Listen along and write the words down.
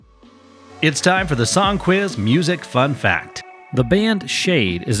It's time for the Song Quiz Music Fun Fact. The band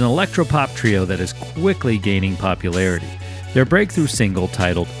Shade is an electropop trio that is quickly gaining popularity. Their breakthrough single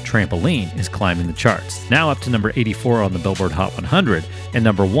titled Trampoline is climbing the charts, now up to number 84 on the Billboard Hot 100 and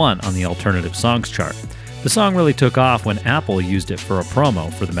number 1 on the Alternative Songs chart. The song really took off when Apple used it for a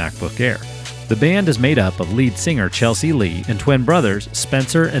promo for the MacBook Air. The band is made up of lead singer Chelsea Lee and twin brothers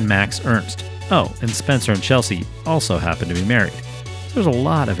Spencer and Max Ernst. Oh, and Spencer and Chelsea also happen to be married. There's a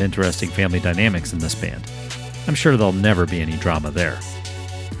lot of interesting family dynamics in this band. I'm sure there'll never be any drama there.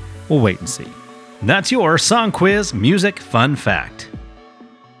 We'll wait and see. That's your Song Quiz Music Fun Fact.